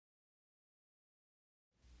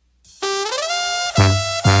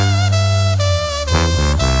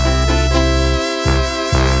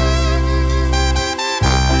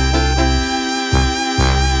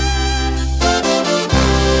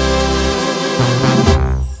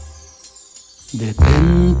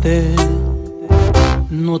Detente,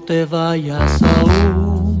 no te vayas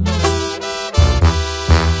aún.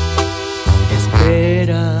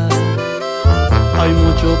 Espera, hay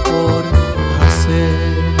mucho por hacer.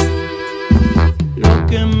 Lo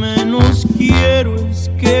que menos quiero es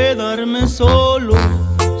quedarme solo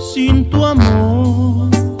sin tu amor.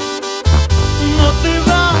 No te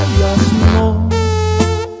vayas, no,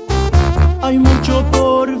 hay mucho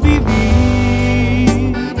por vivir.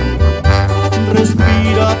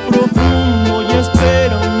 Respira profundo y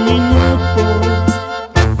espera un minuto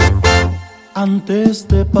antes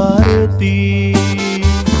de partir.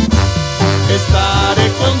 Estaré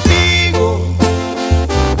contigo,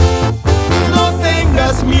 no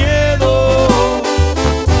tengas miedo.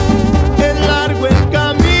 Es largo el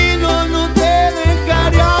camino, no te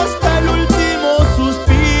dejaré hasta el último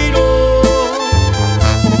suspiro.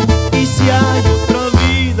 Y si hay otra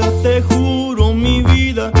vida, te juro mi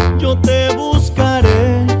vida, yo te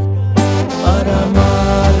buscaré para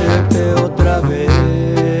amarte otra vez.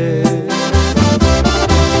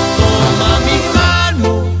 Toma mi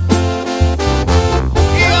mano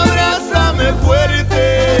y abrázame fuerte.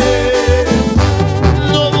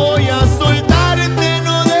 No voy a soltarte,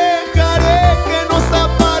 no dejaré que nos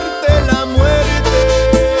aparte la muerte.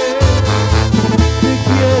 Te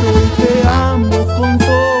quiero y te amo con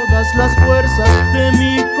todas las fuerzas de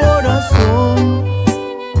mi corazón.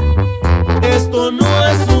 Esto no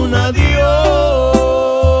es un adiós.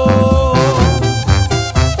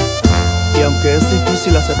 Y aunque es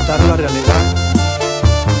difícil aceptar la realidad,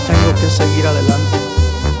 tengo que seguir adelante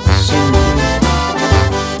sin ti.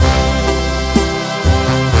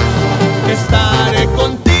 Estaré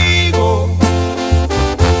contigo,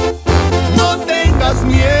 no tengas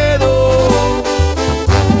miedo.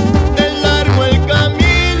 Es largo el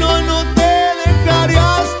camino, no te dejaré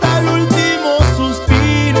hasta el último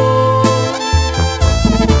suspiro.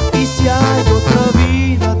 Y si hay otra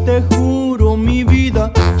vida, te juro mi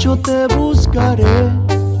vida, yo te buscaré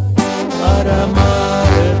para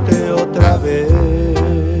amarte otra vez.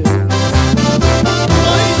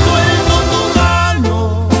 Hoy suelto tu mano,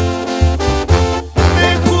 te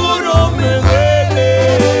juro me duele.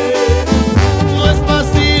 No es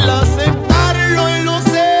fácil aceptarlo y lo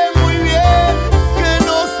sé muy bien, que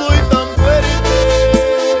no soy tan fuerte.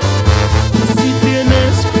 Si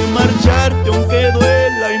tienes que marcharte aunque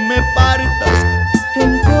duela y me partas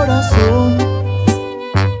el corazón,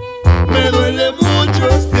 me duele mucho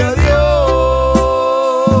este adiós.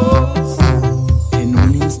 En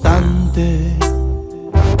un instante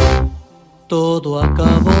todo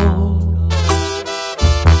acabó.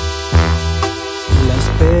 La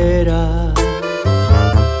espera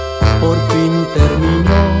por fin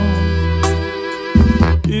terminó.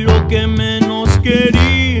 Lo que menos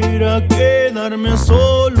quería era quedarme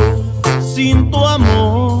solo sin tu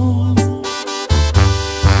amor.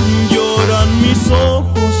 Lloran mis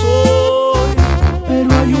ojos hoy, pero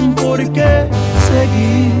hay un porqué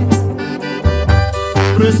seguir.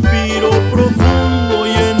 Respira.